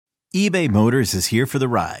eBay Motors is here for the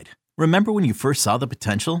ride. Remember when you first saw the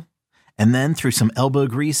potential? And then through some elbow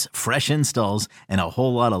grease, fresh installs, and a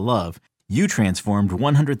whole lot of love, you transformed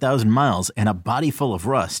 100,000 miles and a body full of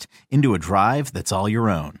rust into a drive that's all your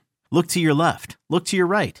own. Look to your left. Look to your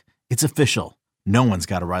right. It's official. No one's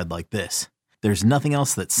got a ride like this. There's nothing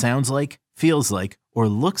else that sounds like, feels like, or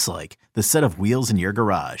looks like the set of wheels in your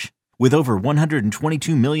garage. With over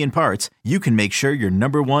 122 million parts, you can make sure your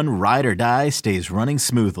number one ride or die stays running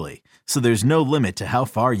smoothly. So there's no limit to how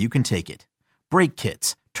far you can take it. Brake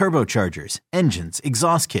kits, turbochargers, engines,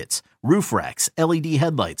 exhaust kits, roof racks, LED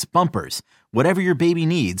headlights, bumpers, whatever your baby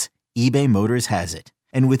needs, eBay Motors has it.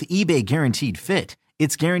 And with eBay Guaranteed Fit,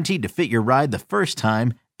 it's guaranteed to fit your ride the first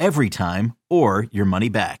time, every time, or your money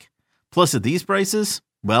back. Plus at these prices,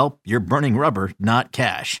 well, you're burning rubber, not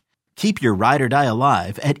cash. Keep your ride or die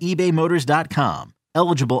alive at ebaymotors.com.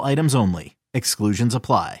 Eligible items only. Exclusions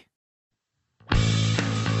apply.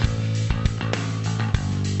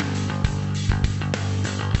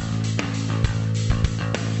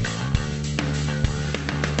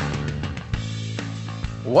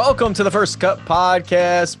 Welcome to the First Cut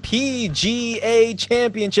Podcast, PGA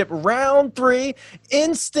Championship Round 3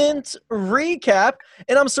 instant recap.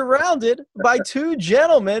 And I'm surrounded by two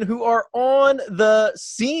gentlemen who are on the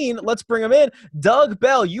scene. Let's bring them in. Doug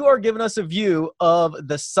Bell, you are giving us a view of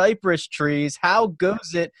the cypress trees. How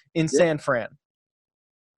goes it in San Fran?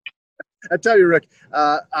 I tell you, Rick,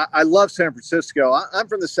 I love San Francisco. I'm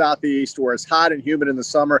from the Southeast where it's hot and humid in the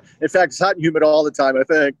summer. In fact, it's hot and humid all the time, I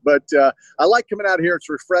think. But I like coming out here. It's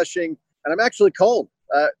refreshing. And I'm actually cold.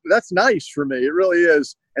 That's nice for me. It really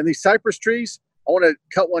is. And these cypress trees, I want to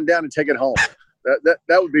cut one down and take it home. That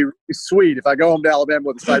would be really sweet if I go home to Alabama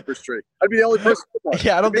with a cypress tree. I'd be the only person.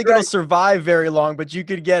 Yeah, I don't think it'll survive very long, but you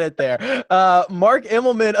could get it there. Mark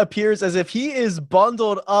Immelman appears as if he is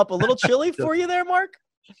bundled up. A little chilly for you there, Mark?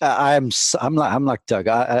 I'm like Doug.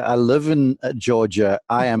 I live in Georgia.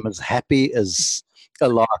 I am as happy as a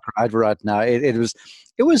lark right now. It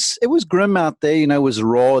was grim out there. You know, it was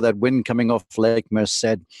raw. That wind coming off Lake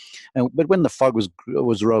Merced, but when the fog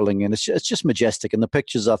was rolling in, it's just majestic. And the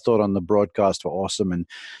pictures I thought on the broadcast were awesome.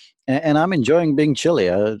 And I'm enjoying being chilly.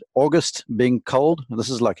 August being cold. This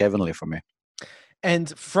is like heavenly for me.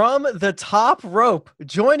 And from the top rope,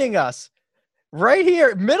 joining us. Right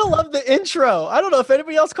here, middle of the intro. I don't know if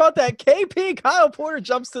anybody else caught that. KP, Kyle Porter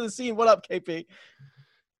jumps to the scene. What up, KP?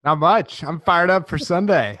 Not much. I'm fired up for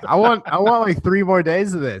Sunday. I want like 3 more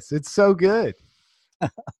days of this. It's so good.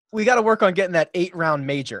 We got to work on getting that 8-round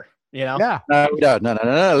major. You know? Yeah.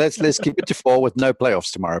 No. Let's keep it to 4 with no playoffs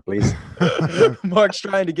tomorrow, please. Mark's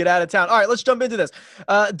trying to get out of town. All right, let's jump into this.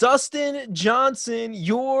 Dustin Johnson,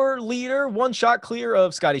 your leader, 1 shot clear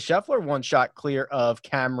of Scotty Scheffler, 1 shot clear of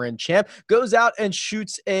Cameron Champ, goes out and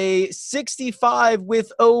shoots a 65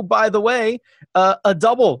 with, oh, by the way, a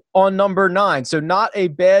double on number 9. So not a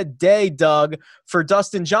bad day, Doug, for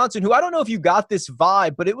Dustin Johnson, who I don't know if you got this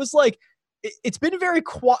vibe, but it was like, it's been very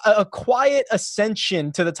a quiet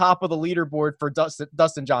ascension to the top of the leaderboard for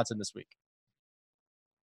Dustin Johnson this week.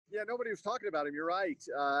 Yeah, nobody was talking about him. You're right.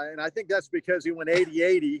 And I think that's because he went 80-80.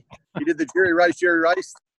 He did the Jerry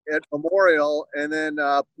Rice at Memorial and then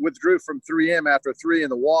withdrew from 3M after 3 in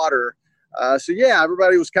the water. So, yeah,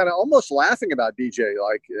 everybody was kind of almost laughing about DJ.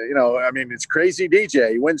 Like, you know, I mean, it's crazy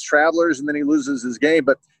DJ. He wins Travelers and then he loses his game,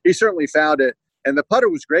 but he certainly found it. And the putter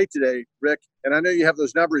was great today, Rick. And I know you have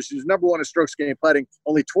those numbers. He's number 1 in strokes gained putting,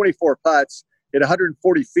 only 24 putts, hit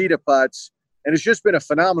 140 feet of putts. And it's just been a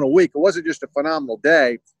phenomenal week. It wasn't just a phenomenal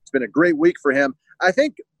day. It's been a great week for him. I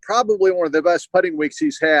think probably one of the best putting weeks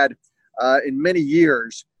he's had in many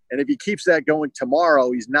years. And if he keeps that going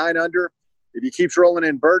tomorrow, he's 9 under. If he keeps rolling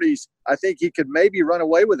in birdies, I think he could maybe run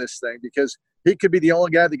away with this thing because he could be the only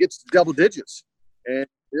guy that gets to double digits.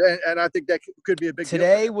 And I think that could be a big deal.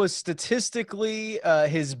 Today was statistically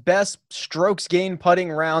his best strokes gained putting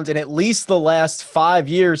round in at least the last 5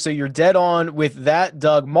 years. So you're dead on with that,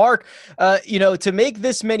 Doug. Mark, to make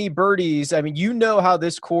this many birdies, I mean, you know how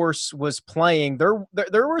this course was playing. There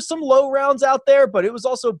were some low rounds out there, but it was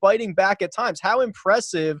also biting back at times. How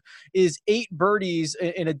impressive is 8 birdies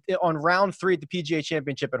on round 3 at the PGA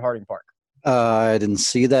Championship at Harding Park? I didn't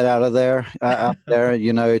see that out there.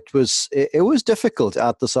 You know, it was difficult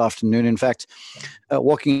out this afternoon. In fact,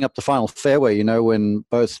 walking up the final fairway, you know, when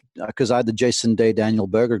because I had the Jason Day, Daniel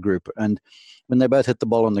Berger group, and when they both hit the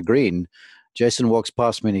ball on the green, Jason walks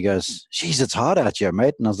past me and he goes, "Geez, it's hard out here,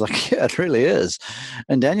 mate." And I was like, "Yeah, it really is."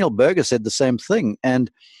 And Daniel Berger said the same thing. And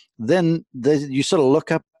then you sort of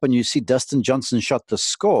look up and you see Dustin Johnson shot the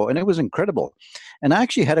score, and it was incredible. And I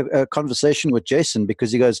actually had a conversation with Jason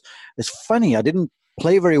because he goes, "It's funny, I didn't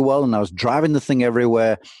play very well, and I was driving the thing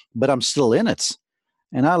everywhere, but I'm still in it.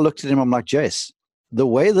 And I looked at him, I'm like, Jace, the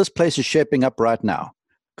way this place is shaping up right now,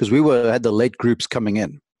 because had the late groups coming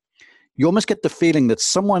in, you almost get the feeling that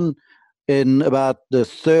someone in about the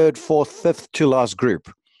third, fourth, fifth to last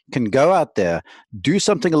group can go out there, do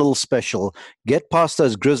something a little special, get past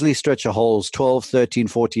those grizzly stretcher holes, 12, 13,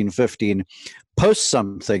 14, 15, post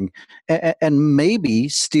something, and maybe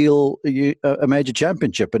steal a major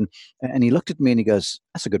championship. And he looked at me and he goes,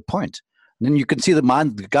 that's a good point. And then you can see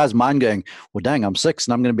the guy's mind going, well, dang, I'm 6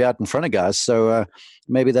 and I'm going to be out in front of guys. So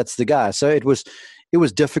maybe that's the guy. So it was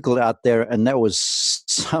difficult out there, and that was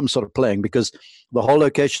some sort of playing because the whole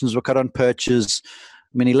locations were cut on perches.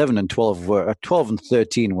 I mean, 11 and 12 and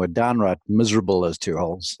 13 were downright miserable, those 2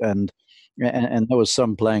 holes. And there was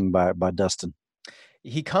some playing by Dustin.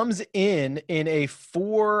 He comes in a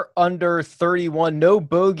 4 under 31, no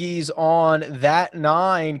bogeys on that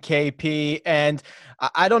 9, KP. And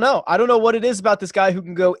I don't know. I don't know what it is about this guy who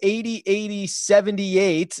can go 80, 80,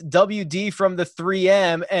 78, WD from the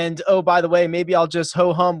 3M. And, oh, by the way, maybe I'll just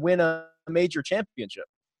ho-hum win a major championship.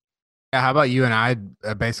 Yeah, how about you and I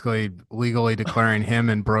basically legally declaring him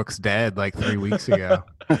and Brooks dead like 3 weeks ago?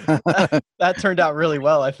 That turned out really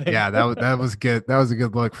well, I think. Yeah, that was good. That was a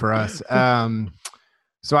good look for us.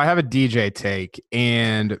 So I have a DJ take,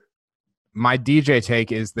 and my DJ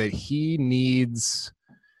take is that he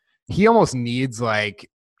almost needs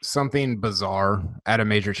like something bizarre at a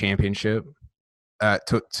major championship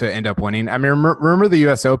to end up winning. I mean, remember the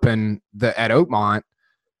U.S. Open at Oakmont?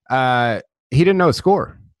 He didn't know a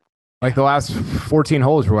score. Like the last 14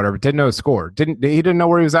 holes or whatever, didn't know a score. He didn't know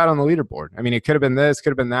where he was at on the leaderboard. I mean, it could have been this, could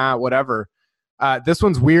have been that, whatever. This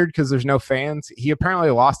one's weird because there's no fans. He apparently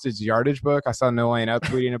lost his yardage book. I saw No Lane Up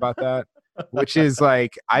tweeting about that, which is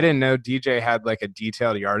like, I didn't know DJ had like a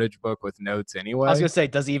detailed yardage book with notes anyway. I was going to say,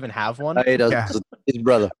 does he even have one? He does. Yeah. His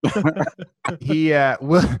brother. He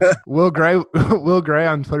Will Gray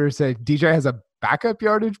on Twitter said DJ has a backup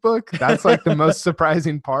yardage book. That's like the most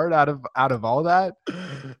surprising part out of all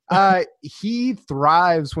that. He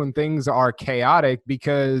thrives when things are chaotic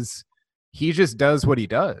because he just does what he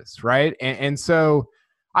does, right? And so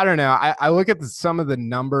I don't know. I look at some of the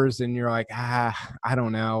numbers and you're like, I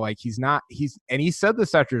don't know. Like and he said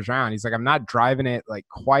this after his round. He's like, I'm not driving it like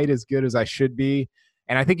quite as good as I should be.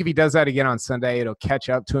 And I think if he does that again on Sunday, it'll catch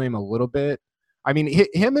up to him a little bit. I mean,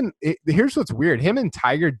 here's what's weird. Him and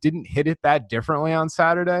Tiger didn't hit it that differently on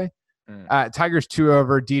Saturday. Tiger's 2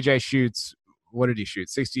 over. DJ shoots, what did he shoot?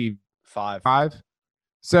 65.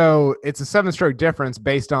 So it's a 7-stroke difference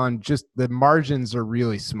based on just the margins are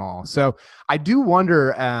really small. So I do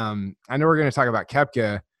wonder, I know we're going to talk about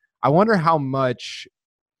Koepka. I wonder how much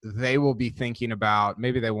they will be thinking about,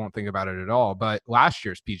 maybe they won't think about it at all, but last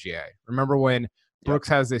year's PGA. Remember when Brooks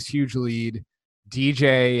has this huge lead,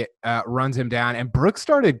 DJ runs him down, and Brooks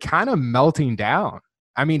started kind of melting down.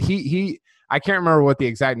 I mean, I can't remember what the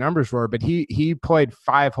exact numbers were, but he played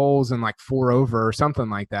 5 holes and like 4 over or something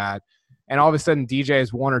like that. And all of a sudden DJ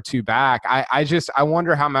is 1 or 2 back. I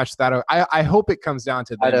wonder how much that, I hope it comes down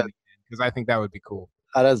to that because I think that would be cool.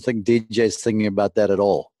 I don't think DJ's thinking about that at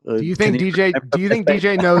all. Do you think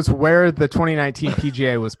DJ knows where the 2019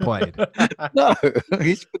 PGA was played? No,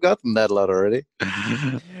 he's forgotten that a lot already.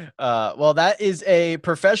 Well, that is a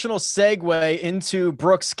professional segue into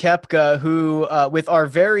Brooks Koepka, who, with our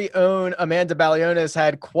very own Amanda Balionis,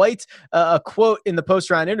 had quite a quote in the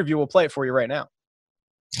post-round interview. We'll play it for you right now.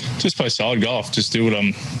 Just play solid golf. Just do what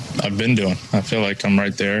I've been doing. I feel like I'm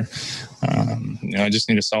right there. I just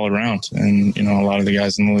need a solid round. And, a lot of the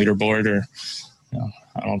guys on the leaderboard are,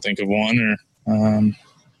 I don't think have won or,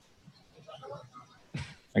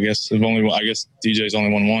 I guess DJ's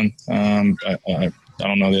only won 1. I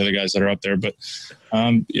don't know the other guys that are up there, but,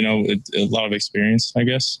 a lot of experience, I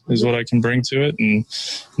guess, is what I can bring to it. And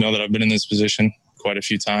know that I've been in this position quite a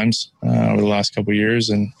few times over the last couple of years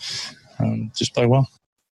and just play well.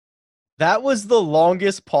 That was the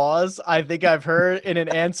longest pause I think I've heard in an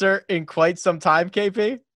answer in quite some time,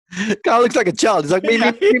 KP. Kyle looks like a child. He's like, me.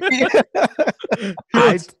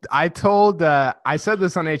 I said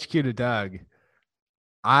this on HQ to Doug.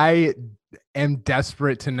 I am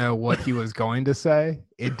desperate to know what he was going to say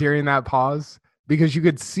during that pause because you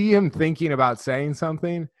could see him thinking about saying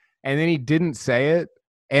something and then he didn't say it.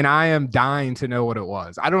 And I am dying to know what it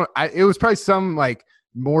was. It was probably some like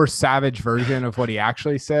more savage version of what he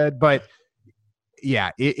actually said, but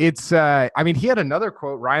yeah, it's I mean, he had another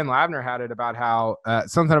quote. Ryan Lavner had it about how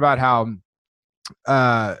something about how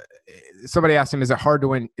somebody asked him, is it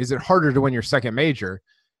harder to win your second major?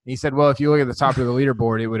 And he said, well, if you look at the top of the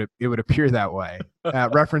leaderboard, it would appear that way,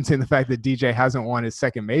 referencing the fact that DJ hasn't won his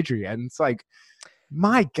second major yet. And it's like,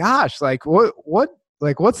 My gosh, like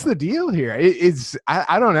what's the deal here?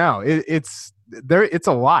 I don't know. It's there. It's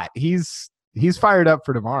a lot. He's fired up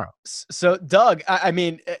for tomorrow. So Doug, I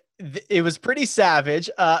mean, it was pretty savage.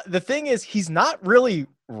 The thing is, he's not really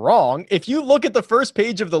wrong. If you look at the first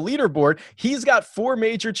page of the leaderboard, he's got 4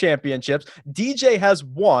 major championships. DJ has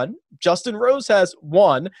 1. Justin Rose has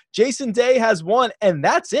 1. Jason Day has 1, and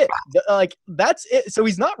that's it. Like, that's it. So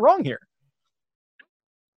he's not wrong here.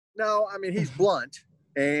 No, I mean, he's blunt,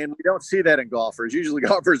 and we don't see that in golfers. Usually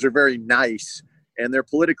golfers are very nice, and they're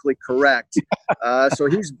politically correct. So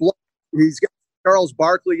he's blunt. He's got Charles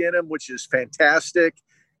Barkley in him, which is fantastic.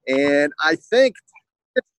 And I think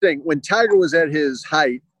when Tiger was at his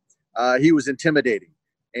height, he was intimidating.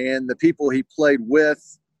 And the people he played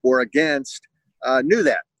with or against knew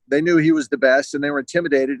that. They knew he was the best, and they were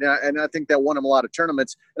intimidated. And I think that won him a lot of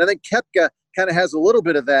tournaments. And I think Koepka kind of has a little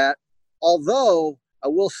bit of that. Although I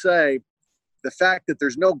will say the fact that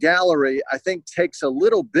there's no gallery, I think takes a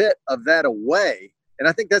little bit of that away. And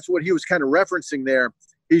I think that's what he was kind of referencing there.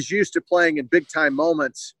 He's used to playing in big-time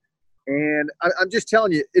moments. And I'm just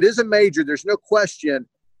telling you, it is a major. There's no question.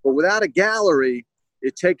 But without a gallery,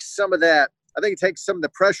 it takes some of that. I think it takes some of the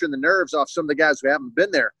pressure and the nerves off some of the guys who haven't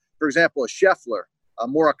been there. For example, a Scheffler, a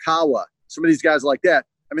Morikawa, some of these guys like that.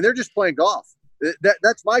 I mean, they're just playing golf.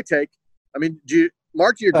 That's my take. I mean,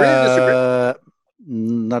 Mark, do you agree or disagree?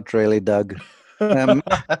 Not really, Doug.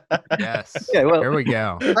 Yes. Yeah, well, here we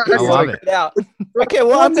go. I love it. Okay,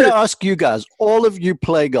 well, I'm going to ask you guys. All of you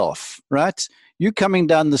play golf, right? You coming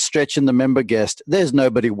down the stretch in the member guest, there's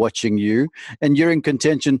nobody watching you, and you're in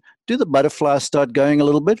contention. Do the butterflies start going a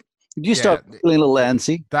little bit? Do you start feeling a little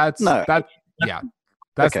antsy? That's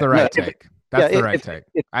okay, the right take. That's the right take.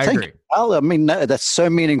 I agree. I mean, no, that's so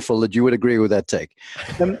meaningful that you would agree with that take.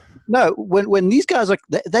 No, when these guys are,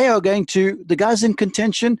 they are going to, the guys in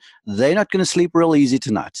contention, they're not going to sleep real easy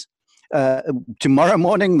tonight. Tomorrow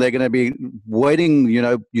morning, they're going to be waiting,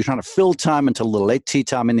 you're trying to fill time until the late tea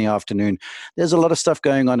time in the afternoon. There's a lot of stuff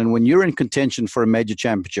going on. And when you're in contention for a major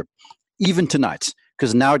championship, even tonight,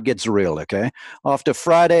 because now it gets real, okay? After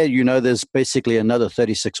Friday, there's basically another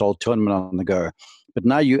 36-hole tournament on the go. But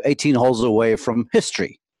now you're 18 holes away from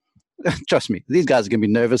history. Trust me, these guys are going to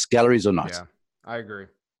be nervous, galleries or not. Yeah, I agree.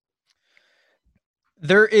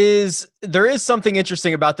 There is something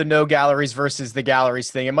interesting about the no galleries versus the galleries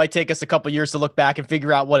thing. It might take us a couple years to look back and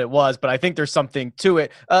figure out what it was, but I think there's something to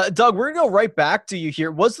it. Doug, we're going to go right back to you here.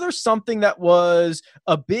 Was there something that was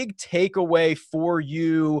a big takeaway for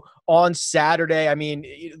you on Saturday? I mean,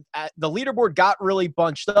 the leaderboard got really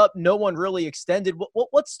bunched up. No one really extended.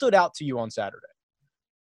 What stood out to you on Saturday?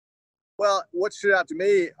 Well, what stood out to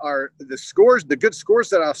me are the scores, the good scores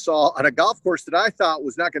that I saw on a golf course that I thought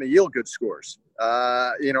was not going to yield good scores.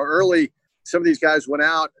 Early, some of these guys went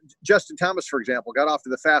out. Justin Thomas, for example, got off to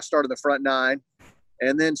the fast start in the front 9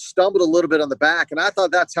 and then stumbled a little bit on the back. And I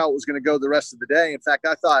thought that's how it was going to go the rest of the day. In fact,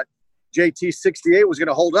 I thought JT 68 was going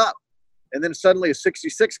to hold up. And then suddenly a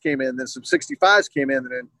 66 came in, then some 65s came in.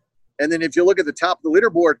 And then if you look at the top of the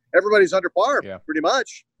leaderboard, everybody's under par pretty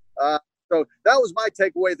much. So that was my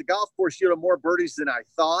takeaway. The golf course yielded more birdies than I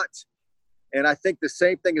thought. And I think the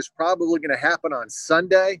same thing is probably going to happen on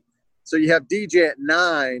Sunday. So you have DJ at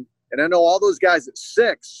 9. And I know all those guys at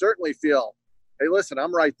 6 certainly feel, hey, listen,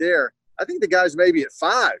 I'm right there. I think the guys maybe at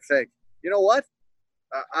 5 think, you know what?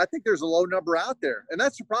 I think there's a low number out there. And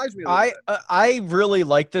that surprised me a little bit. I really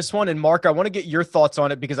like this one. And Mark, I want to get your thoughts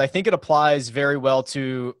on it because I think it applies very well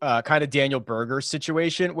to kind of Daniel Berger's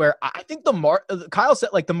situation where I think Kyle said,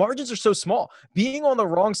 like, the margins are so small. Being on the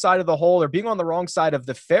wrong side of the hole or being on the wrong side of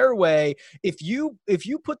the fairway, if you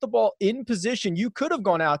put the ball in position, you could have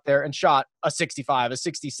gone out there and shot a 65, a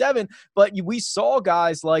 67. But we saw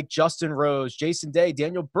guys like Justin Rose, Jason Day,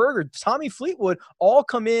 Daniel Berger, Tommy Fleetwood all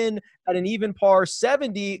come in at an even par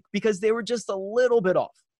 70 because they were just a little bit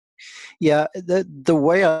off. Yeah, the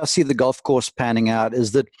way I see the golf course panning out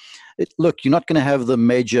is that, look, you're not going to have the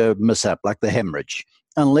major mishap like the hemorrhage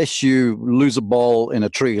unless you lose a ball in a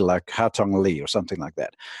tree like Haotong Li or something like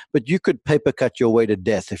that. But you could paper cut your way to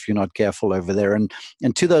death if you're not careful over there. And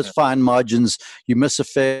to those fine margins, you miss a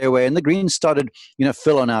fairway. And the greens started,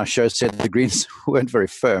 Phil on our show said the greens weren't very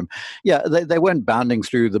firm. Yeah, they weren't bounding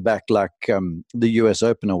through the back like the US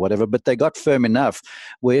Open or whatever, but they got firm enough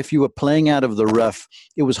where if you were playing out of the rough,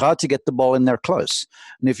 it was hard to get the ball in there close.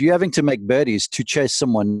 And if you're having to make birdies to chase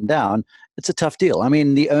someone down, it's a tough deal. I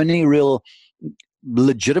mean, the only real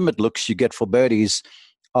legitimate looks you get for birdies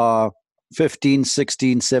are 15,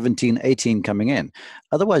 16, 17, 18 coming in.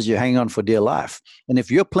 Otherwise, you're hanging on for dear life. And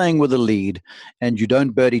if you're playing with a lead and you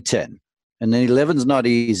don't birdie 10 And then 11's not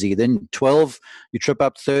easy. Then 12, you trip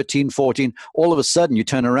up 13, 14. All of a sudden, you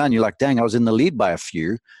turn around, you're like, dang, I was in the lead by a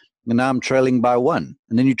few, and now I'm trailing by one.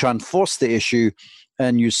 And then you try and force the issue,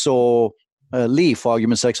 and you saw Lee, for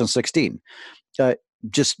argument's sake, on 16.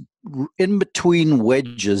 Just in between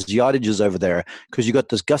wedges, yardages over there, because you got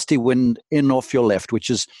this gusty wind in off your left, which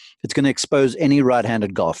is, it's going to expose any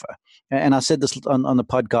right-handed golfer. And I said this on the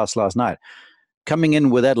podcast last night. Coming in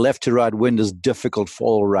with that left to right wind is difficult for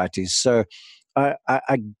all righties. So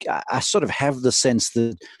I sort of have the sense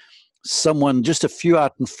that someone just a few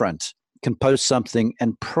out in front can post something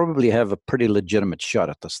and probably have a pretty legitimate shot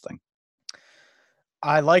at this thing.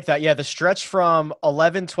 I like that. Yeah, the stretch from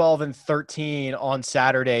 11, 12, and 13 on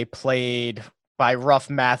Saturday played, by rough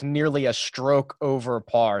math, nearly a stroke over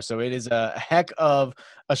par. So it is a heck of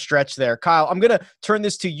a stretch there. Kyle, I'm going to turn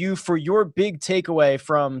this to you for your big takeaway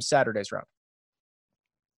from Saturday's round.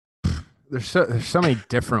 There's so many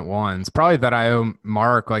different ones. Probably that I owe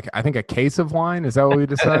Mark, like, I think a case of wine. Is that what we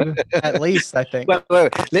decided? At least, I think. Well,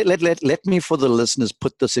 let me, for the listeners,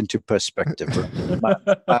 put this into perspective.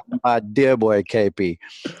 my dear boy, KP.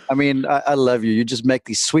 I mean, I love you. You just make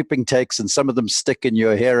these sweeping takes, and some of them stick in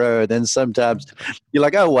your hero. And then sometimes you're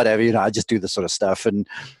like, oh, whatever, I just do this sort of stuff. And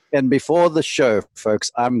before the show,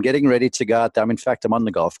 folks, I'm getting ready to go out there. In fact, I'm on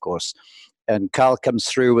the golf course. And Kyle comes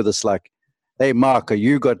through with this like, hey, Mark,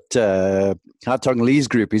 you got Haotong Lee's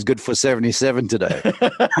group. He's good for 77 today.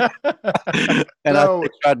 And I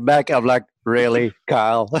tried back. I'm like, really,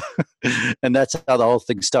 Kyle? And that's how the whole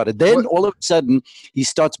thing started. Then all of a sudden, he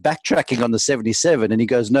starts backtracking on the 77, and he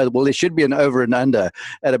goes, no, well, there should be an over and under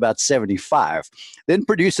at about 75. Then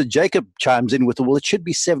producer Jacob chimes in with, well, it should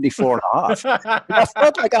be 74 and a half. And I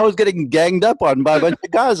felt like I was getting ganged up on by a bunch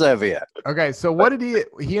of guys over here. Okay, so what did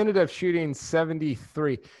he ended up shooting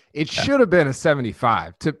 73. It should have been a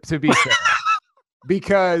 75 to be fair.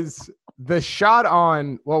 Because the shot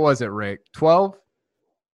on, what was it, Rick? 12?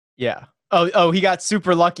 Yeah. Oh, he got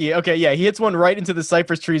super lucky. Okay, yeah, he hits one right into the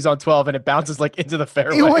cypress trees on 12, and it bounces like into the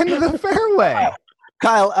fairway. It went into the fairway.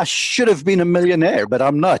 Kyle, I should have been a millionaire, but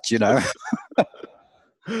I'm not,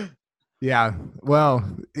 Yeah.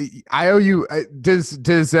 Well, I owe you. Does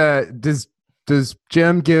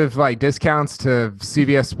Jim give like discounts to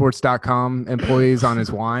CBSSports.com employees on his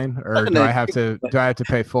wine, or do I have to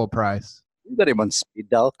pay full price? You got him on speed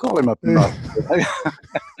dial. Call him up.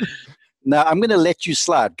 Now, I'm going to let you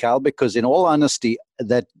slide, Kyle, because in all honesty,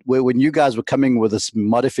 that when you guys were coming with this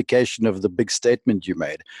modification of the big statement you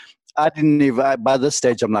made, I didn't even, by this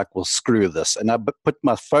stage, I'm like, well, screw this. And I put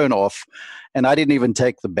my phone off, and I didn't even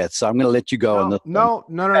take the bet. So I'm going to let you go on this. No.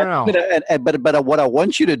 But what I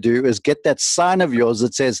want you to do is get that sign of yours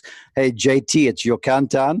that says, hey, JT, it's your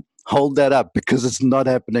countdown. Hold that up, because it's not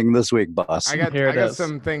happening this week, boss. I got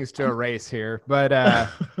some things to erase here, but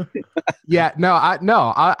yeah,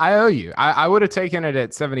 I owe you. I would have taken it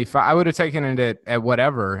at 75. I would have taken it at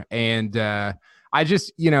whatever. And I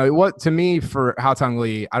just, what to me for Haotong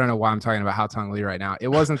Lee, I don't know why I'm talking about Haotong Lee right now. It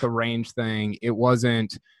wasn't the range thing. It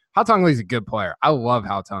wasn't. Haotong Lee's a good player. I love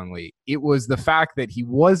Haotong Lee. It was the fact that he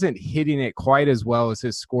wasn't hitting it quite as well as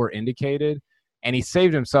his score indicated. And he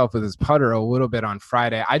saved himself with his putter a little bit on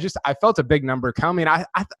Friday. I felt a big number coming. I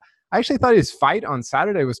actually thought his fight on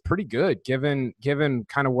Saturday was pretty good, given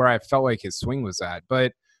kind of where I felt like his swing was at.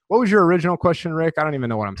 But what was your original question, Rick? I don't even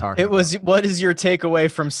know what I'm talking about. It was, what is your takeaway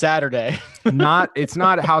from Saturday? It's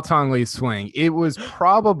not Haotong Lee's swing. It was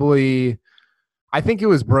probably, I think it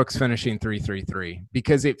was Brooks finishing 3-3-3,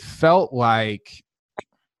 because it felt like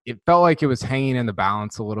it was hanging in the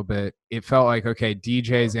balance a little bit. It felt like, okay,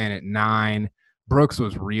 DJ's in at 9. Brooks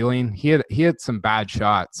was reeling. He had some bad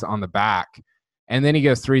shots on the back, and then he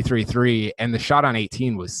goes 3-3-3, and the shot on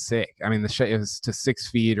 18 was sick. I mean, the shot, it was to 6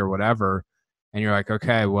 feet or whatever, and you're like,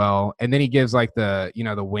 okay, well, and then he gives like the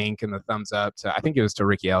the wink and the thumbs up to, I think it was to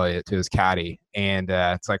Ricky Elliott, to his caddy, and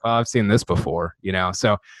it's like, oh, I've seen this before,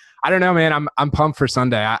 So I don't know, man. I'm pumped for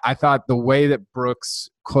Sunday. I thought the way that Brooks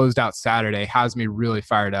closed out Saturday has me really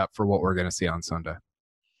fired up for what we're going to see on Sunday.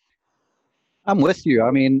 I'm with you.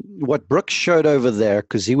 I mean, what Brooks showed over there,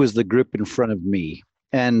 because he was the group in front of me.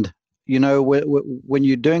 And, when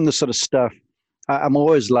you're doing this sort of stuff, I'm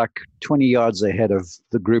always like 20 yards ahead of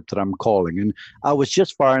the group that I'm calling. And I was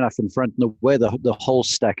just far enough in front, and the way the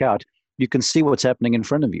holes stack out, you can see what's happening in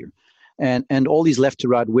front of you. And all these left to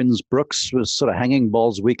right winds, Brooks was sort of hanging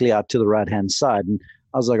balls weakly out to the right-hand side. And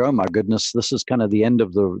I was like, oh, my goodness, this is kind of the end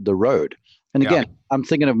of the road. And again, I'm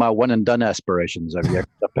thinking of my one and done aspirations over here.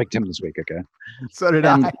 I picked him this week, okay? So did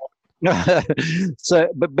I. So,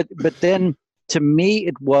 but then to me,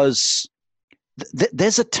 it was,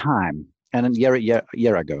 there's a time, and a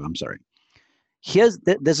year ago, I'm sorry.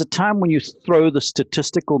 there's a time when you throw the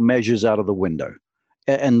statistical measures out of the window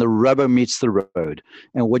and the rubber meets the road.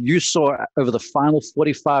 And what you saw over the final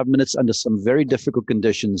 45 minutes under some very difficult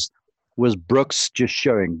conditions was Brooks just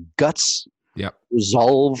showing guts,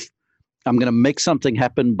 resolve. I'm going to make something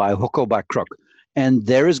happen by hook or by crook. And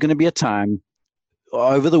there is going to be a time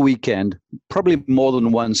over the weekend, probably more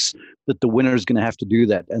than once, that the winner is going to have to do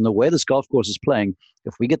that. And the way this golf course is playing,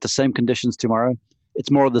 if we get the same conditions tomorrow, it's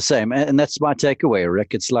more of the same. And that's my takeaway,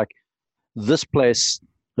 Rick. It's like this place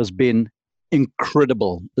has been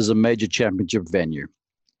incredible as a major championship venue.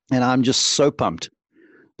 And I'm just so pumped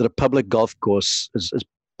that a public golf course has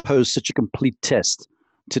posed such a complete test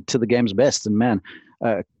to the game's best. And man,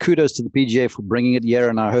 kudos to the PGA for bringing it here.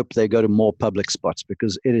 And I hope they go to more public spots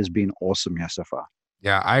because it has been awesome here so far.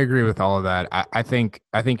 Yeah, I agree with all of that. I think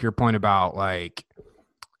your point about like,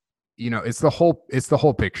 it's the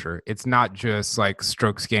whole picture. It's not just like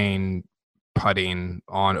strokes gained putting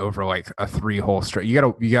on over like a 3-hole stretch.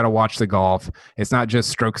 You gotta watch the golf. It's not just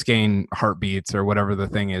strokes gained heartbeats or whatever the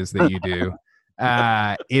thing is that you do.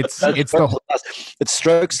 It's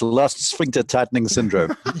strokes lost sphincter tightening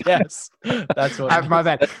syndrome. Yes, that's what. My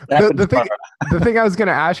bad. The thing I was going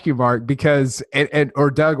to ask you, Mark, because or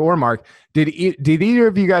Doug or Mark, did either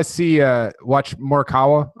of you guys watch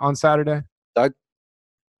Morikawa on Saturday? Doug,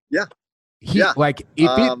 yeah, Like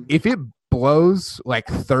if it blows like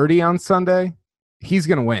 30 on Sunday, he's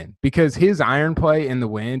going to win because his iron play in the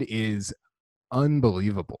wind is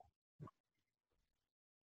unbelievable.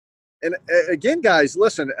 And again, guys,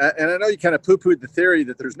 listen, and I know you kind of poo-pooed the theory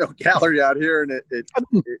that there's no gallery out here, and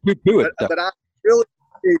but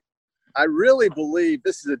I really believe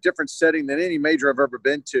this is a different setting than any major I've ever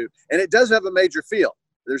been to, and it does have a major feel.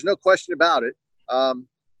 There's no question about it.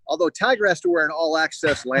 Although Tiger has to wear an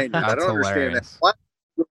all-access lanyard, I don't understand that. Why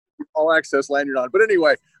all-access lanyard on? But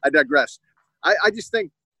anyway, I digress. I just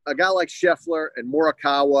think a guy like Scheffler and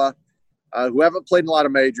Morikawa, who haven't played in a lot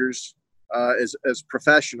of majors, as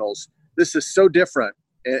professionals, this is so different.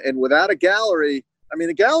 And without a gallery, I mean,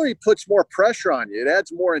 the gallery puts more pressure on you. It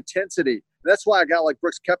adds more intensity. And that's why a guy like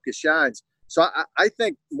Brooks Koepka shines. So I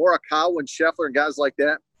think Morikawa and Scheffler and guys like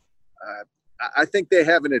that, I think they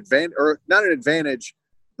have an advantage, or not an advantage,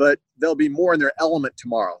 but they'll be more in their element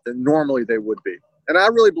tomorrow than normally they would be. And I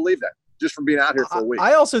really believe that, just from being out here for a week.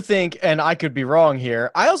 I also think, and I could be wrong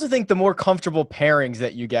here, I also think the more comfortable pairings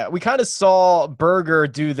that you get. We kind of saw Berger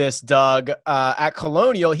do this, Doug, at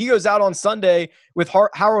Colonial. He goes out on Sunday with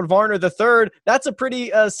Harold Varner III. That's a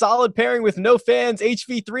pretty solid pairing with no fans,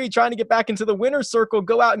 HV3 trying to get back into the winner's circle.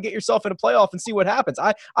 Go out and get yourself in a playoff and see what happens.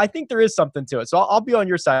 I think there is something to it. So I'll be on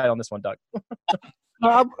your side on this one, Doug.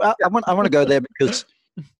 I want to go there because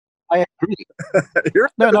I agree.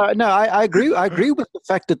 I agree. I agree with the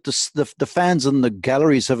fact that the fans and the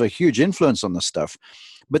galleries have a huge influence on this stuff,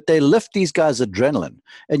 but they lift these guys' adrenaline.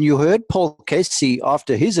 And you heard Paul Casey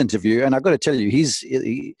after his interview, and I've got to tell you, he's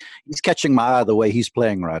catching my eye the way he's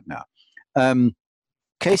playing right now.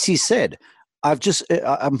 Casey said,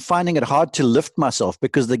 I'm finding it hard to lift myself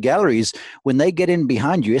because the galleries, when they get in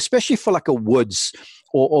behind you, especially for like a Woods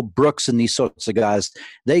or Brooks and these sorts of guys,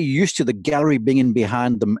 they're used to the gallery being in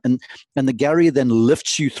behind them, and the gallery then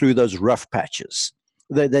lifts you through those rough patches.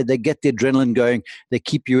 They get the adrenaline going. They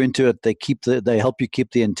keep you into it. They help you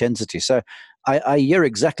keep the intensity. So I hear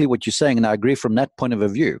exactly what you're saying, and I agree from that point of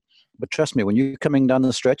view. But trust me, when you're coming down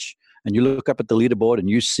the stretch and you look up at the leaderboard and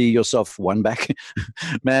you see yourself one back,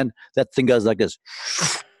 man, that thing goes like this.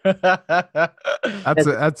 There's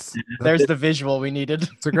the visual we needed.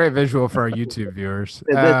 It's a great visual for our YouTube viewers.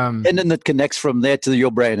 And then it connects from there to your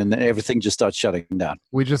brain, and then everything just starts shutting down.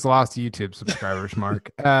 We just lost YouTube subscribers, Mark.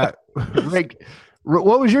 Rick,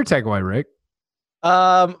 what was your takeaway, Rick?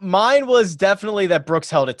 Mine was definitely that Brooks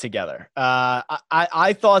held it together.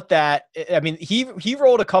 I thought that, I mean, he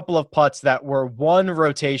rolled a couple of putts that were one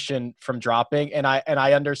rotation from dropping, and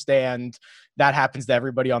I understand that happens to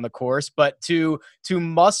everybody on the course, but to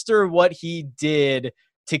muster what he did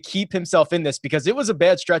to keep himself in this, because it was a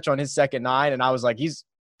bad stretch on his second 9, and I was like,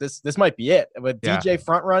 this might be it. With DJ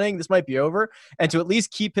front running, this might be over, and to at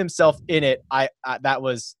least keep himself in it, that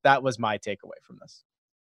was my takeaway from this.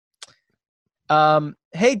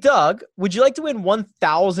 Hey, Doug, would you like to win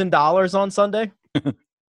 $1,000 on Sunday?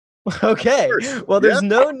 Okay. Well, there's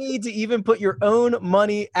no need to even put your own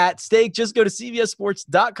money at stake. Just go to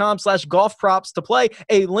cbssports.com/golf props to play.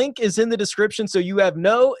 A link is in the description, so you have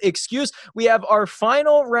no excuse. We have our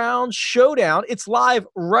final round showdown. It's live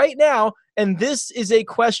right now, and this is a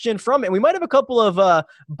question from it. We might have a couple of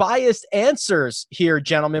biased answers here,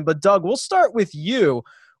 gentlemen, but Doug, we'll start with you.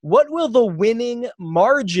 What will the winning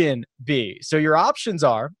margin be? So your options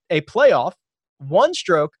are a playoff, 1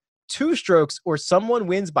 stroke, 2 strokes, or someone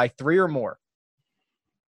wins by 3 or more?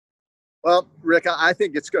 Well, Rick, I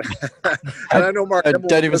think it's good. And I know Mark.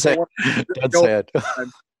 Don't even say it. Don't say it.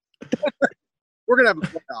 We're going to have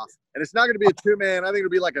a playoff, and it's not going to be a 2-man. I think it'll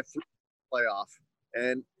be like a 3 playoff.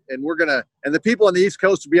 And we're going to – and the people on the East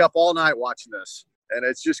Coast will be up all night watching this. And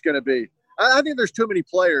it's just going to be – I think there's too many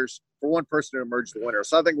players for one person to emerge the winner.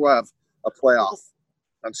 So I think we'll have a playoff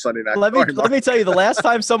on Sunday night. Let me tell you, the last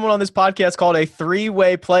time someone on this podcast called a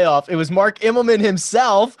 3-way playoff, it was Mark Immelman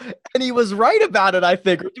himself, and he was right about it, I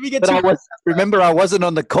think. Did we get remember, I wasn't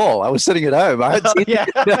on the call. I was sitting at home. I had seen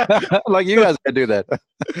like you guys can do that.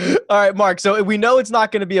 All right, Mark. So we know it's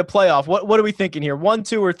not going to be a playoff. What are we thinking here? 1,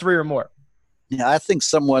 2, or 3 or more? Yeah, I think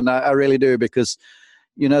someone, I really do, because,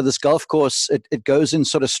 this golf course, it goes in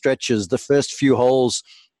sort of stretches. The first few holes,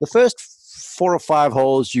 the first 4 or 5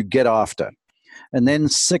 holes you get after. And then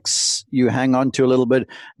 6 you hang on to a little bit.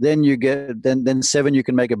 Then you get then 7 you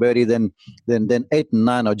can make a birdie. Then 8 and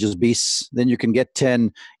 9 are just beasts. Then you can get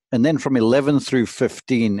 10, and then from 11 through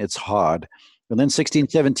 15 it's hard. And then 16,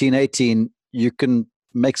 17, 18 you can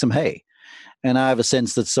make some hay. And I have a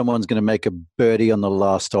sense that someone's going to make a birdie on the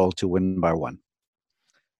last hole to win by 1.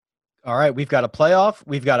 All right, we've got a playoff.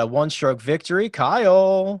 We've got a 1-stroke victory.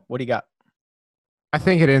 Kyle, what do you got? I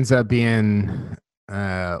think it ends up being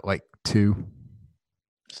like 2.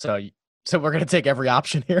 So we're going to take every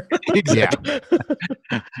option here. Yeah.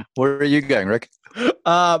 Where are you going, Rick?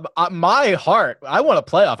 My heart, I want a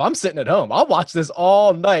playoff. I'm sitting at home. I'll watch this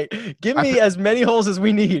all night. Give me as many holes as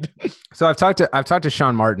we need. So I've talked to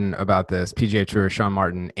Sean Martin about this, PGA Tour Sean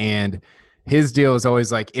Martin, and his deal is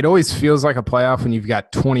always like, it always feels like a playoff when you've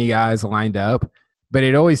got 20 guys lined up, but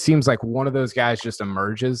it always seems like one of those guys just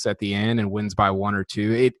emerges at the end and wins by 1 or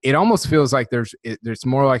 2. It almost feels like there's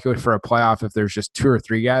more likely for a playoff if there's just 2 or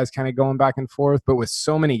 3 guys kind of going back and forth. But with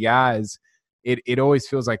so many guys, it always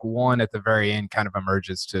feels like one at the very end kind of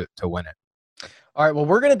emerges to win it. All right, well,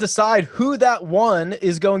 we're going to decide who that one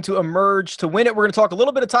is going to emerge to win it. We're going to talk a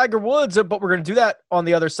little bit of Tiger Woods, but we're going to do that on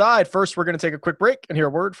the other side. First, we're going to take a quick break and hear a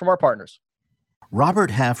word from our partners.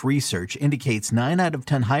 Robert Half research indicates 9 out of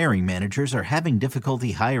 10 hiring managers are having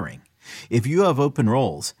difficulty hiring. If you have open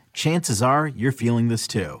roles, chances are you're feeling this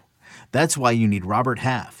too. That's why you need Robert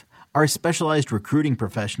Half. Our specialized recruiting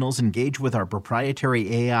professionals engage with our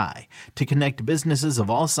proprietary AI to connect businesses of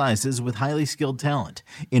all sizes with highly skilled talent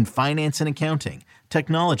in finance and accounting,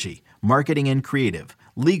 technology, marketing and creative,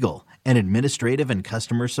 legal, and administrative and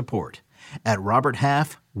customer support. At Robert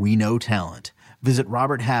Half, we know talent. Visit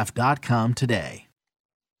roberthalf.com today.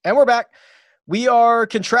 And we're back. We are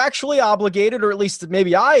contractually obligated, or at least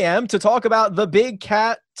maybe I am, to talk about the big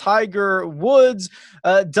cat, Tiger Woods.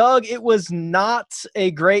 Doug, it was not a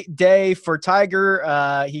great day for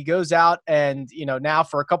Tiger. He goes out and, now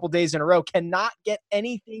for a couple days in a row, cannot get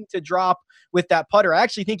anything to drop with that putter. I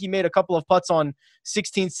actually think he made a couple of putts on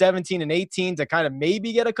 16, 17, and 18 to kind of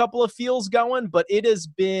maybe get a couple of feels going, but it has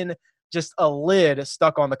been just a lid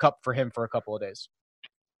stuck on the cup for him for a couple of days.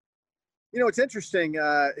 It's interesting.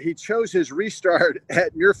 He chose his restart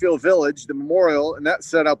at Muirfield Village, the Memorial, and that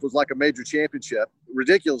setup was like a major championship,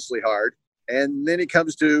 ridiculously hard. And then he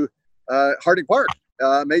comes to Harding Park,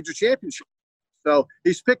 major championship. So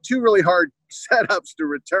he's picked 2 really hard setups to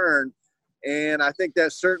return, and I think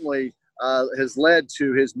that certainly has led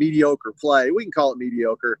to his mediocre play. We can call it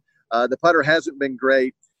mediocre. The putter hasn't been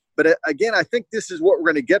great. But again, I think this is what we're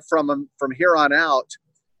going to get from him from here on out.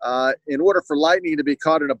 In order for lightning to be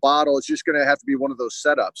caught in a bottle, it's just going to have to be one of those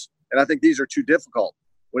setups. And I think these are too difficult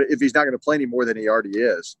if he's not going to play any more than he already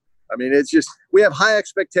is. I mean, it's just we have high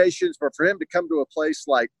expectations, but for him to come to a place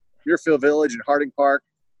like Muirfield Village and Harding Park,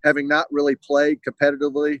 having not really played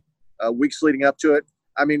competitively weeks leading up to it,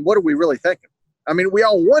 I mean, what are we really thinking? I mean, we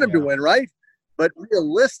all want him to win, right? But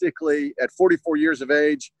realistically, at 44 years of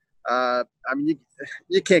age, I mean,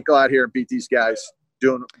 you can't go out here and beat these guys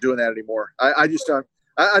doing that anymore. I just don't.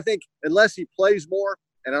 I think unless he plays more,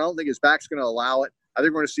 and I don't think his back's going to allow it, I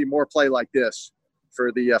think we're going to see more play like this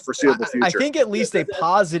for the foreseeable future. I think at least a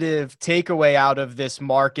positive takeaway out of this,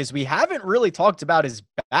 Mark, is we haven't really talked about his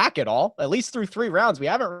back at all. At least through 3 rounds, we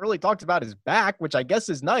haven't really talked about his back, which I guess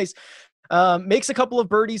is nice. Makes a couple of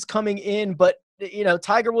birdies coming in, but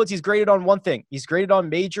Tiger Woods, he's graded on one thing. He's graded on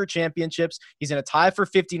major championships. He's in a tie for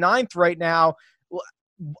 59th right now.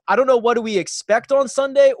 I don't know, what do we expect on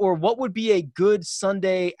Sunday, or what would be a good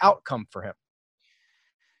Sunday outcome for him?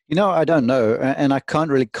 I don't know. And I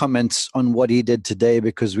can't really comment on what he did today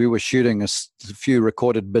because we were shooting a few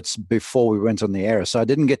recorded bits before we went on the air. So I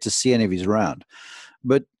didn't get to see any of his round.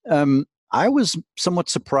 But I was somewhat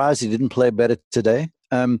surprised he didn't play better today.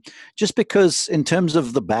 Just because in terms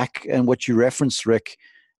of the back and what you referenced, Rick,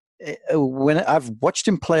 when I've watched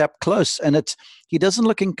him play up close, and he doesn't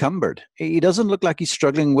look encumbered. He doesn't look like he's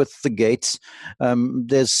struggling with the gates.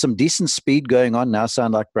 There's some decent speed going on now.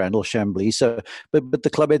 Sound like Brandel Chambly. So, but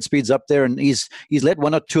the clubhead speed's up there, and he's let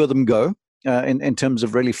one or two of them go in terms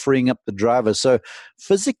of really freeing up the driver. So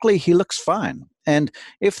physically, he looks fine. And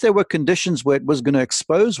if there were conditions where it was going to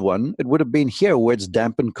expose one, it would have been here where it's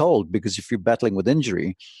damp and cold, because if you're battling with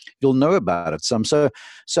injury, you'll know about it some. So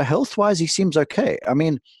health-wise, he seems okay. I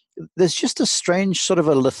mean, there's just a strange sort of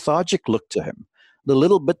a lethargic look to him. The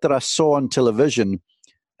little bit that I saw on television,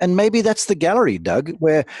 and maybe that's the gallery, Doug,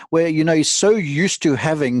 where he's so used to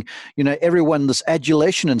having, everyone, this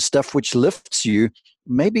adulation and stuff which lifts you.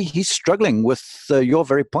 Maybe he's struggling with your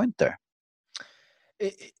very point there.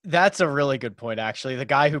 That's a really good point, actually. The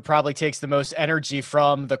guy who probably takes the most energy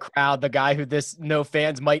from the crowd, the guy who no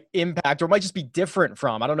fans might impact or might just be different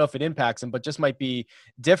from. I don't know if it impacts him, but just might be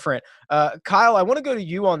different. Kyle, I want to go to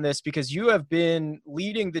you on this because you have been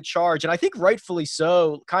leading the charge, and I think rightfully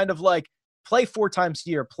so, kind of like play 4 times a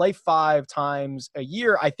year, play 5 times a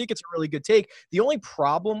year. I think it's a really good take. The only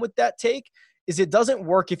problem with that take is it doesn't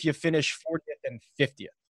work if you finish 40th and 50th.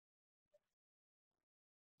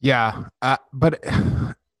 Yeah, but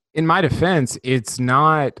in my defense, it's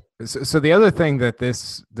not. So the other thing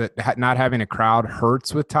that not having a crowd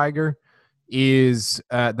hurts with Tiger is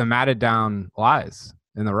the matted down lies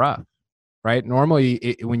in the rough, right?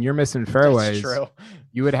 Normally, when you're missing fairways,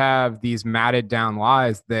 you would have these matted down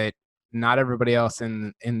lies that not everybody else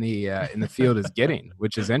in the field is getting,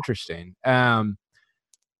 which is interesting.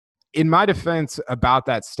 In my defense about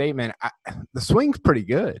that statement, the swing's pretty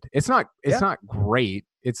good. It's not great.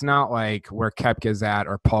 It's not like where Koepka's at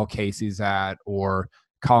or Paul Casey's at or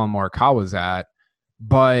Colin Morikawa's at,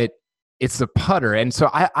 but it's the putter. And so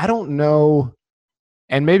I don't know,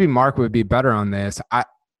 and maybe Mark would be better on this. I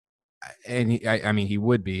mean, he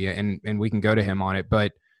would be, and we can go to him on it,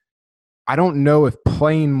 but I don't know if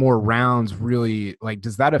playing more rounds really, like,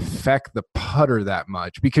 does that affect the putter that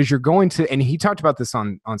much? Because you're going to, and he talked about this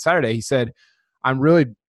on Saturday. He said, I've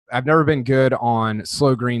never been good on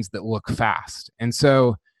slow greens that look fast. And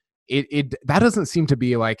so that doesn't seem to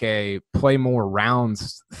be like a play more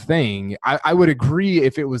rounds thing. I would agree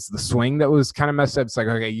if it was the swing that was kind of messed up. It's like,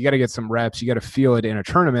 okay, you got to get some reps. You got to feel it in a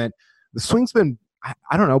tournament. The swing's been,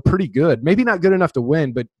 I don't know, pretty good. Maybe not good enough to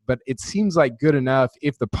win, but it seems like good enough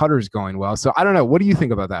if the putter's going well. So I don't know. What do you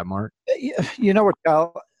think about that, Mark? You know what,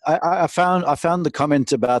 Cal? I found the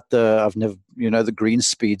comment about the green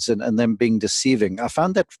speeds and them being deceiving. I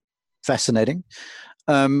found that fascinating.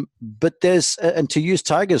 But there's, and to use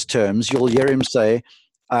Tiger's terms, you'll hear him say,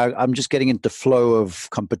 I'm just getting into flow of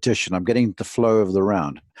competition. I'm getting into flow of the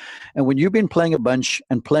round. And when you've been playing a bunch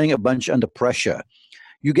under pressure,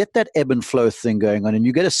 you get that ebb and flow thing going on, and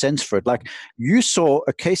you get a sense for it. Like you saw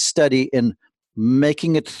a case study in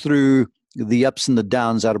making it through the ups and the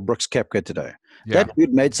downs out of Brooks Koepka today. Yeah. That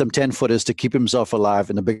dude made some 10-footers to keep himself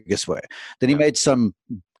alive in the biggest way. Then he made some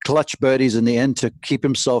clutch birdies in the end to keep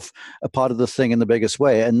himself a part of the thing in the biggest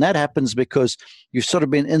way. And that happens because you've sort of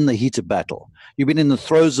been in the heat of battle. You've been in the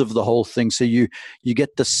throes of the whole thing. So you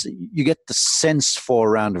get the sense for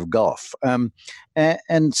a round of golf.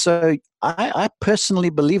 And so I personally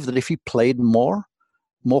believe that if he played more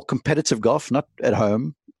competitive golf, not at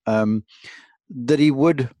home, that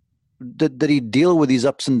he'd deal with these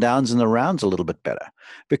ups and downs in the rounds a little bit better,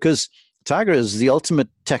 because Tiger is the ultimate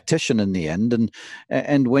tactician in the end,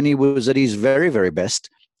 and when he was at his very, very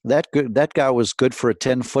best, that guy was good for a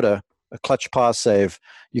 10-footer, a clutch par save.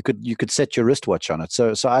 You could set your wristwatch on it.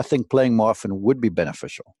 So I think playing more often would be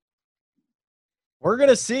beneficial. We're going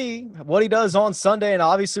to see what he does on Sunday, and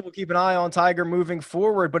obviously we'll keep an eye on Tiger moving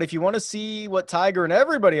forward. But if you want to see what Tiger and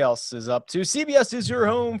everybody else is up to, CBS is your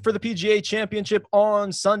home for the PGA Championship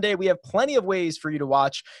on Sunday. We have plenty of ways for you to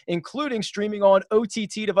watch, including streaming on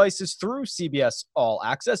OTT devices through CBS All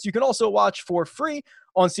Access. You can also watch for free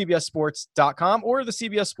on CBSSports.com or the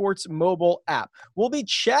CBS Sports mobile app. We'll be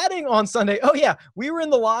chatting on Sunday. Oh, yeah, we were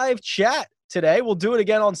in the live chat today. We'll do it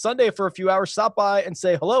again on Sunday for a few hours. Stop by and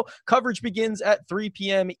say hello. Coverage begins at 3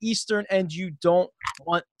 p.m. Eastern, and you don't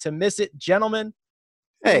want to miss it. Gentlemen.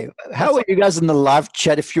 Hey, how were you guys in the live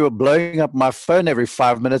chat if you were blowing up my phone every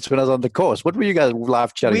 5 minutes when I was on the course? What were you guys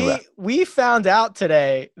live chatting about? We found out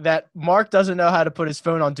today that Mark doesn't know how to put his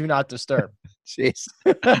phone on Do Not Disturb. Jeez.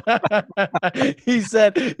 He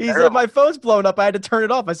said, my phone's blown up. I had to turn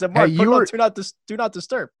it off. I said, Mark, put it on Do Not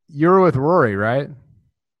Disturb. You were with Rory, right?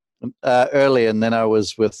 Early, and then I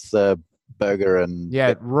was with burger. And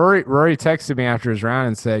yeah, Rory texted me after his round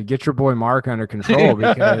and said, "Get your boy Mark under control,"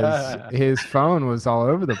 because his phone was all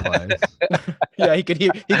over the place. Yeah, he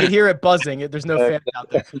could hear it buzzing. There's no fan out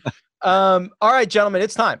there. All right, gentlemen,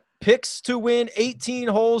 it's time. Picks to win, 18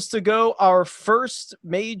 holes to go. Our first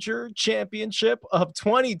major championship of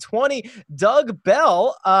 2020. Doug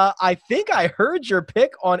Bell, I think I heard your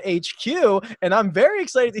pick on HQ, and I'm very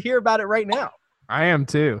excited to hear about it right now. I am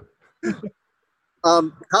too.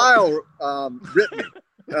 Kyle ripped me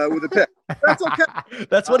with a pick. That's okay.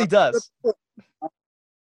 That's what he does.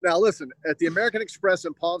 Now, listen, at the American Express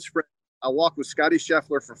in Palm Springs, I walked with Scotty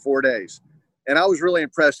Scheffler for 4 days, and I was really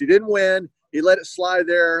impressed. He didn't win. He let it slide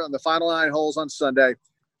there on the final 9 holes on Sunday.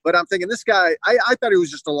 But I'm thinking this guy, I thought he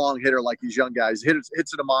was just a long hitter like these young guys. Hits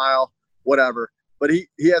it a mile, whatever. But he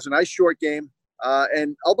has a nice short game.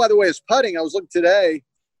 And, oh, by the way, his putting, I was looking today,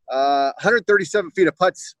 137 feet of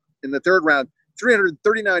putts in the third round,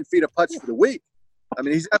 339 feet of putts for the week. I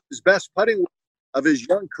mean, he's at his best putting of his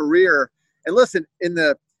young career. And listen,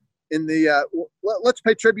 let's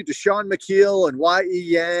pay tribute to Sean McKeel and Y.E.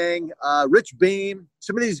 Yang, Rich Beam,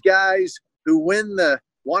 some of these guys who win the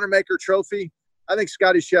Wanamaker Trophy. I think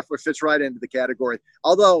Scotty Scheffler fits right into the category.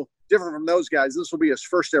 Although different from those guys, this will be his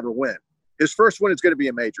first ever win. His first win is going to be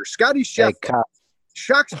a major. Scotty Scheffler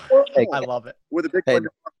shocks I love it. with a big win.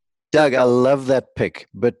 Doug, I love that pick,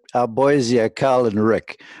 but our boys here, Carl and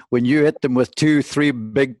Rick, when you hit them with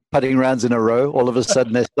 2-3 big putting rounds in a row, all of a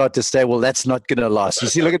sudden they start to say, well, that's not going to last. You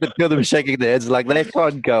see, look at the two of them shaking their heads like they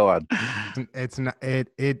can't go on. It's not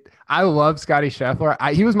it. I love Scotty Scheffler.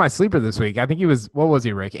 He was my sleeper this week. I think he was, what was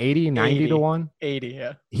he, Rick? 80, 90 to 1? 80,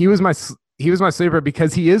 yeah. He was my sleeper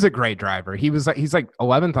because he is a great driver. He's like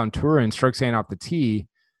 11th on tour in strokes gained off the tee.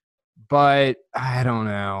 But I don't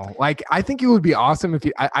know. Like, I think it would be awesome if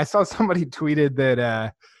I saw somebody tweeted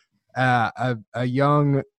that a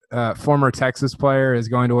young former Texas player is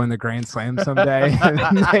going to win the Grand Slam someday.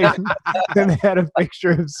 and they had a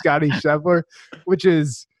picture of Scotty Scheffler, which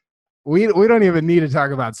is we don't even need to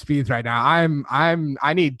talk about Spieth right now.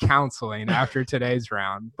 I need counseling after today's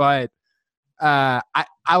round. But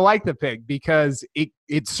I like the pick because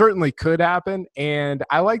it certainly could happen, and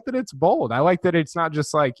I like that it's bold. I like that it's not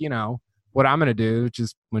just like, what I'm going to do,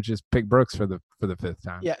 which is pick Brooks for the 5th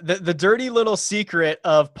time. Yeah, the dirty little secret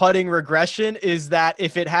of putting regression is that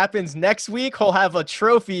if it happens next week, he'll have a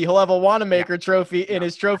trophy. He'll have a Wanamaker trophy in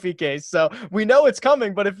his trophy case. So we know it's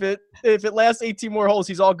coming, but if it lasts 18 more holes,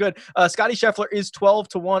 he's all good. Scotty Scheffler is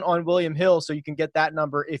 12-1 on William Hill, so you can get that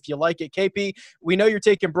number if you like it. KP, we know you're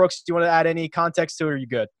taking Brooks. Do you want to add any context to it, or are you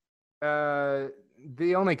good?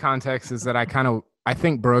 The only context is that I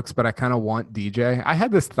think Brooks, but I kind of want DJ. I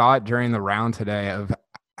had this thought during the round today of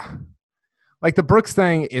like the Brooks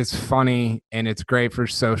thing is funny and it's great for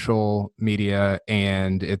social media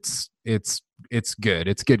and it's good.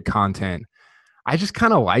 It's good content. I just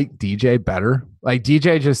kind of like DJ better. Like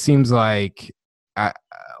DJ just seems like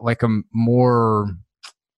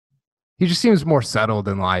he just seems more settled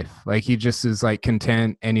in life. Like he just is like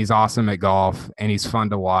content and he's awesome at golf and he's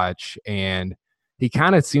fun to watch and he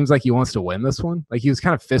kind of seems like he wants to win this one. Like he was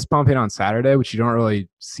kind of fist pumping on Saturday, which you don't really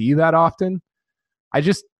see that often. I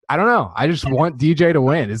don't know. I just want DJ to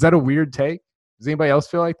win. Is that a weird take? Does anybody else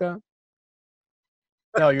feel like that?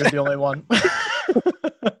 No, you're the only one.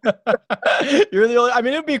 You're the only. I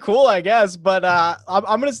mean, it'd be cool, I guess, but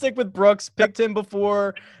I'm going to stick with Brooks. Picked him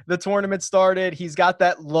before the tournament started. He's got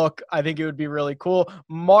that look. I think it would be really cool.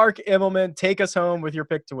 Mark Immelman, take us home with your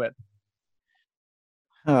pick to win.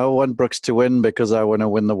 I want Brooks to win because I want to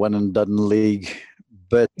win the one and done league.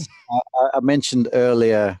 But I mentioned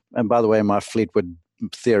earlier, and by the way, my Fleetwood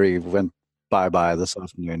theory went bye-bye this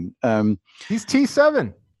afternoon. He's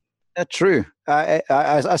T7. That's true.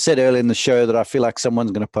 I said earlier in the show that I feel like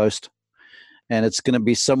someone's going to post, and it's going to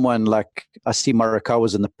be someone like I see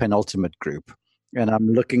Morikawa's in the penultimate group, and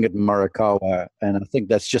I'm looking at Morikawa, and I think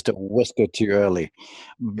that's just a whisker too early.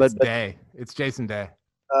 But it's Jason Day.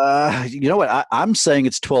 You know what? I'm saying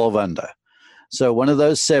it's 12 under. So one of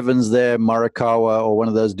those sevens there, Morikawa, or one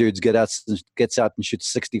of those dudes gets out and shoots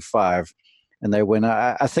 65, and they win.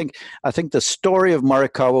 I think the story of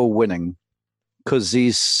Morikawa winning, because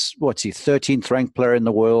he's 13th ranked player in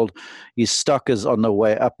the world. His stock is on the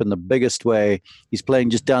way up in the biggest way. He's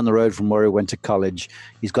playing just down the road from where he went to college.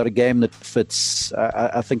 He's got a game that fits.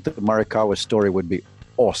 I think the Morikawa story would be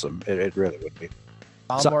awesome. It really would be.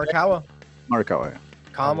 Morikawa. Morikawa.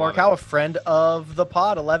 Colin Morikawa, friend of the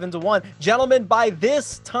pod, 11-1. Gentlemen, by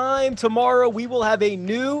this time tomorrow, we will have a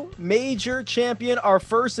new major champion, our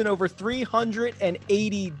first in over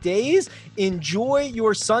 380 days. Enjoy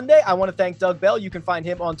your Sunday. I want to thank Doug Bell. You can find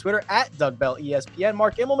him on Twitter at Doug Bell ESPN.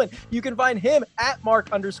 Mark Immelman, you can find him at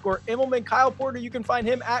Mark_Immelman. Kyle Porter, you can find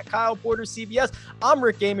him at Kyle Porter CBS. I'm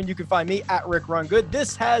Rick Gaiman. You can find me at Rick Run Good.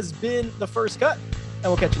 This has been The First Cut, and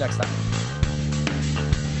we'll catch you next time.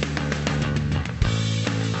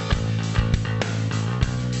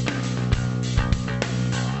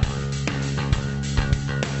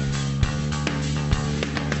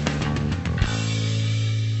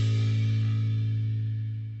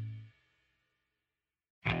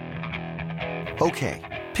 Okay,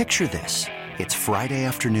 picture this. It's Friday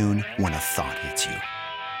afternoon when a thought hits you.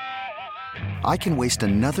 I can waste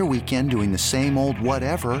another weekend doing the same old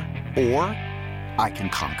whatever, or I can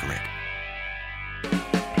conquer it.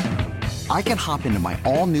 I can hop into my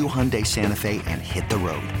all-new Hyundai Santa Fe and hit the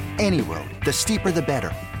road. Any road. The steeper, the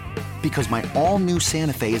better. Because my all-new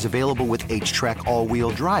Santa Fe is available with H-Track all-wheel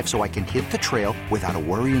drive, so I can hit the trail without a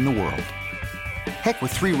worry in the world. Heck,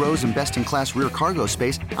 with 3 rows and best-in-class rear cargo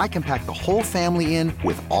space, I can pack the whole family in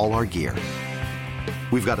with all our gear.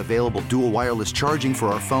 We've got available dual wireless charging for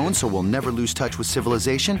our phones, so we'll never lose touch with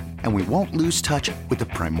civilization, and we won't lose touch with the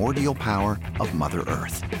primordial power of Mother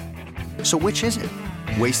Earth. So which is it?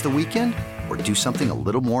 Waste the weekend or do something a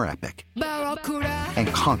little more epic? And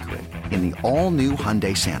conquer it in the all-new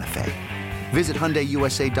Hyundai Santa Fe. Visit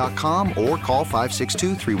HyundaiUSA.com or call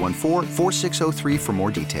 562-314-4603 for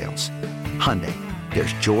more details. Hyundai,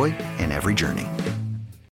 there's joy in every journey.